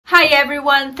Hi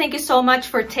everyone, thank you so much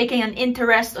for taking an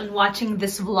interest in watching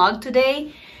this vlog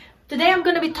today. Today I'm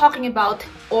going to be talking about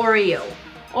Oreo.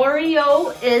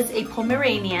 Oreo is a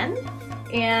Pomeranian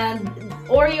and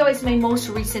Oreo is my most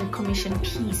recent commission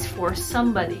piece for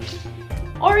somebody.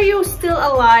 Oreo is still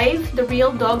alive, the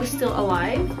real dog is still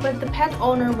alive, but the pet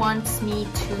owner wants me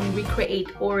to recreate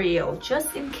Oreo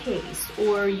just in case,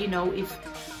 or you know, if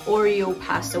Oreo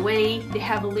passed away, they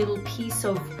have a little piece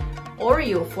of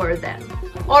Oreo for them.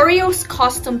 Oreo's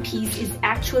custom piece is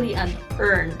actually an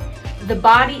urn. The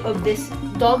body of this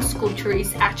dog sculpture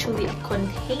is actually a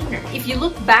container. If you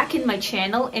look back in my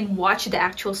channel and watch the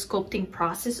actual sculpting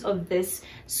process of this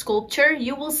sculpture,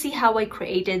 you will see how I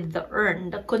created the urn,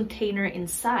 the container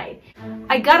inside.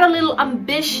 I got a little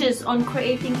ambitious on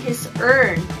creating his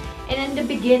urn, and in the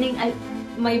beginning,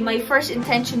 my first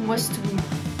intention was to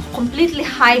completely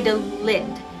hide the lid.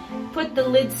 Put the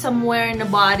lid somewhere in the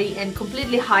body and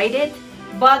completely hide it.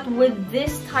 But with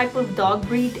this type of dog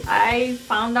breed, I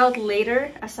found out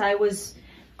later as I was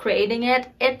creating it,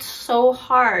 it's so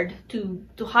hard to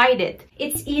hide it.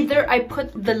 It's either I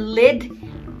put the lid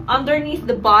underneath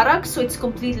the buttocks so it's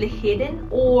completely hidden,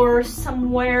 or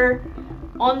somewhere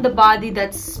on the body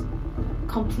that's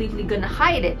completely gonna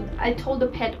hide it. I told the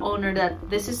pet owner that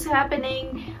this is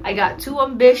happening. I got too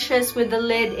ambitious with the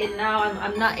lid and now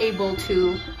I'm not able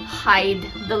to hide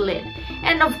the lid.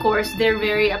 And of course, they're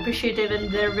very appreciative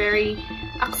and they're very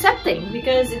accepting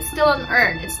because it's still an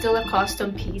urn. It's still a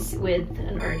custom piece with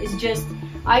an urn. It's just,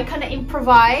 I kind of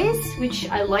improvise, which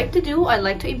I like to do. I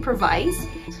like to improvise.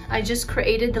 I just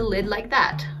created the lid like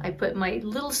that. I put my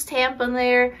little stamp on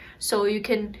there so you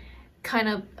can kind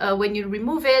of, when you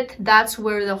remove it, that's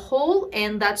where the hole,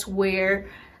 and that's where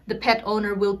the pet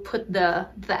owner will put the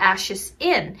ashes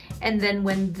in. And then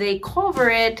when they cover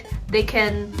it, they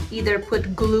can either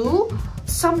put glue,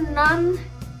 some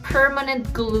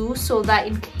non-permanent glue, so that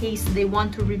in case they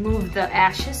want to remove the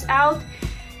ashes out,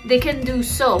 they can do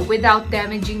so without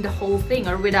damaging the whole thing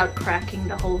or without cracking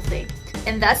the whole thing.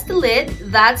 And that's the lid.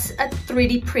 That's a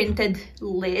 3D printed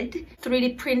lid.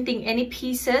 3D printing any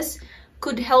pieces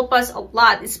could help us a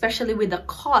lot, especially with the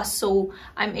cost. So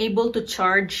I'm able to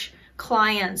charge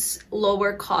clients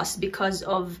lower cost because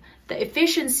of the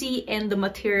efficiency and the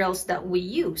materials that we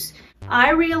use.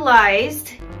 I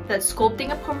realized that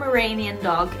sculpting a Pomeranian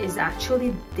dog is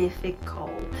actually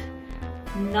difficult.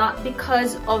 Not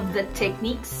because of the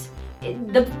techniques.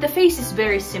 The face is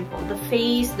very simple. The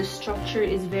face, the structure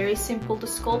is very simple to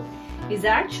sculpt. Is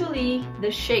actually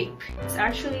the shape. It's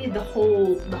actually the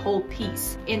whole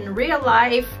piece. In real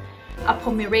life, a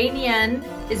Pomeranian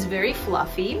is very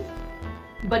fluffy,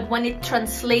 but when it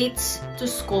translates to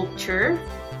sculpture,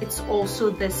 it's also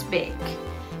this big.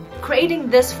 Creating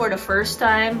this for the first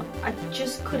time, I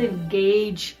just couldn't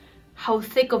gauge how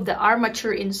thick of the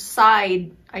armature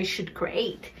inside I should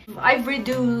create. I've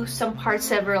redo some parts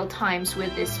several times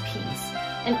with this piece.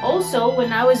 And also,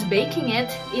 when I was baking it,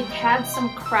 it had some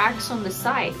cracks on the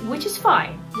side, which is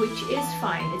fine.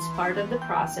 It's part of the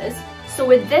process. So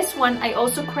with this one, I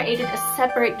also created a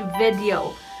separate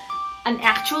video, an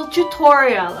actual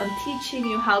tutorial on teaching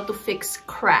you how to fix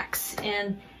cracks.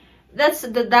 And that's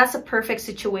a perfect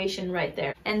situation right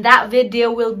there. And that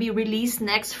video will be released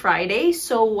next Friday,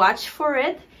 so watch for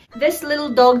it. This little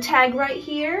dog tag right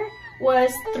here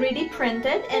was 3D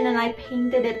printed and then I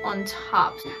painted it on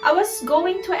top. I was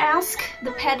going to ask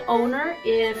the pet owner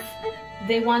if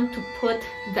they want to put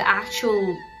the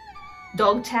actual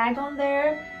dog tag on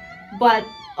there, but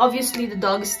obviously the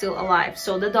dog is still alive,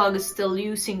 so the dog is still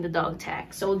using the dog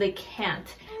tag, so they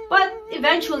can't. But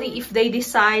eventually, if they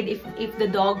decide, if the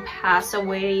dog pass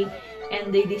away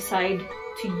and they decide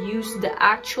to use the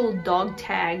actual dog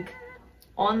tag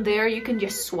on there, you can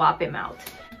just swap him out.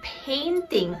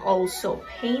 Painting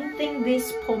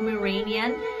this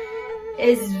Pomeranian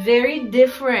is very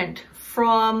different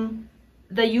from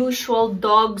the usual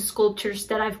dog sculptures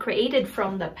that I've created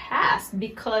from the past,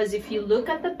 because if you look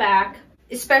at the back,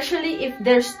 especially if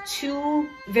there's two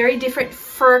very different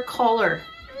fur color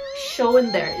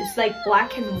shown there, it's like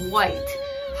black and white.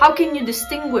 How can you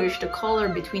distinguish the color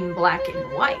between black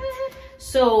and white?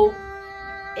 So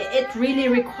it really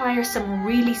requires some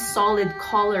really solid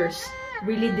colors,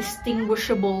 really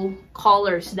distinguishable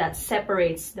colors that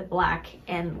separates the black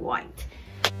and white.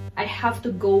 I have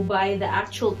to go by the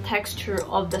actual texture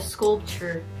of the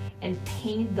sculpture and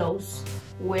paint those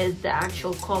with the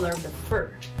actual color of the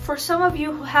fur. For some of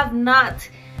you who have not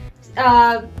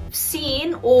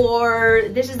seen, or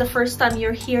this is the first time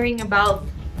you're hearing about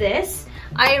this,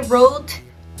 I wrote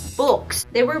books.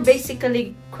 They were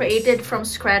basically created from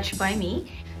scratch by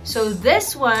me. So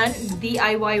this one,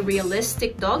 DIY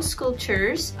realistic dog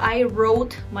sculptures, I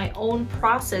wrote my own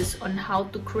process on how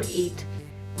to create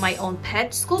my own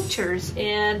pet sculptures.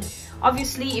 And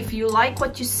obviously, if you like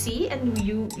what you see and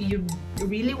you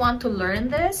really want to learn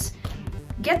this,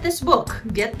 get this book.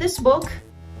 Get this book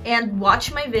and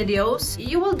watch my videos.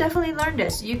 You will definitely learn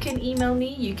this. You can email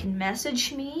me, you can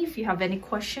message me if you have any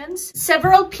questions.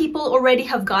 Several people already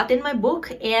have gotten my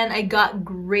book and I got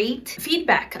great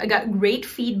feedback. I got great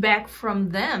feedback from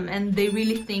them and they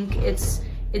really think it's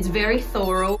very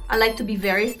thorough. I like to be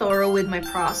very thorough with my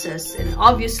process, and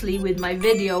obviously with my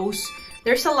videos,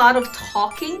 there's a lot of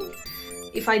talking.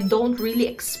 If I don't really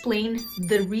explain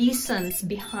the reasons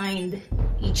behind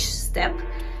each step,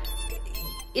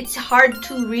 it's hard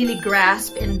to really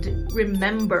grasp and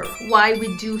remember why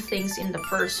we do things in the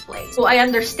first place. So I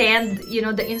understand, you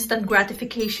know, the instant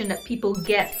gratification that people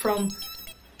get from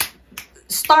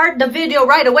start the video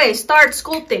right away, start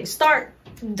sculpting,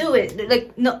 do it.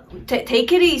 Like, no,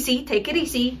 take it easy, take it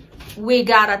easy. We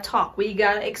gotta talk, we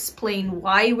gotta explain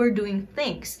why we're doing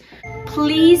things.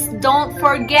 Please don't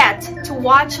forget to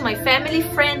watch my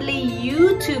family-friendly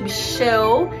YouTube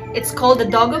show. It's called the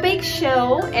Doggo Bake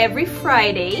Show every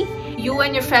Friday. You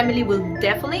and your family will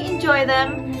definitely enjoy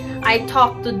them. I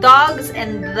talk to dogs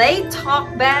and they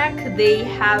talk back. They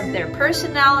have their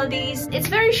personalities. It's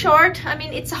very short. I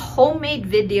mean, it's a homemade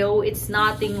video. It's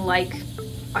nothing like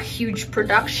a huge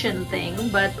production thing,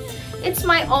 but it's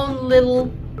my own little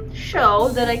show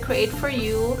that I create for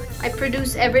you. I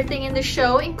produce everything in the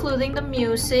show, including the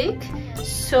music.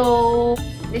 So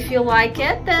if you like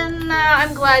it, then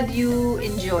I'm glad you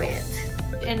enjoy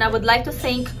it. And I would like to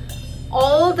thank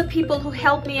all the people who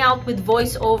helped me out with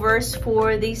voiceovers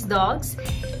for these dogs.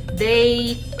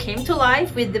 They came to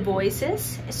life with the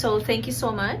voices, so thank you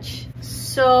so much.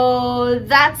 So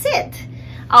that's it.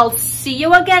 I'll see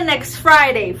you again next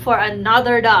Friday for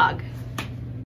another dog.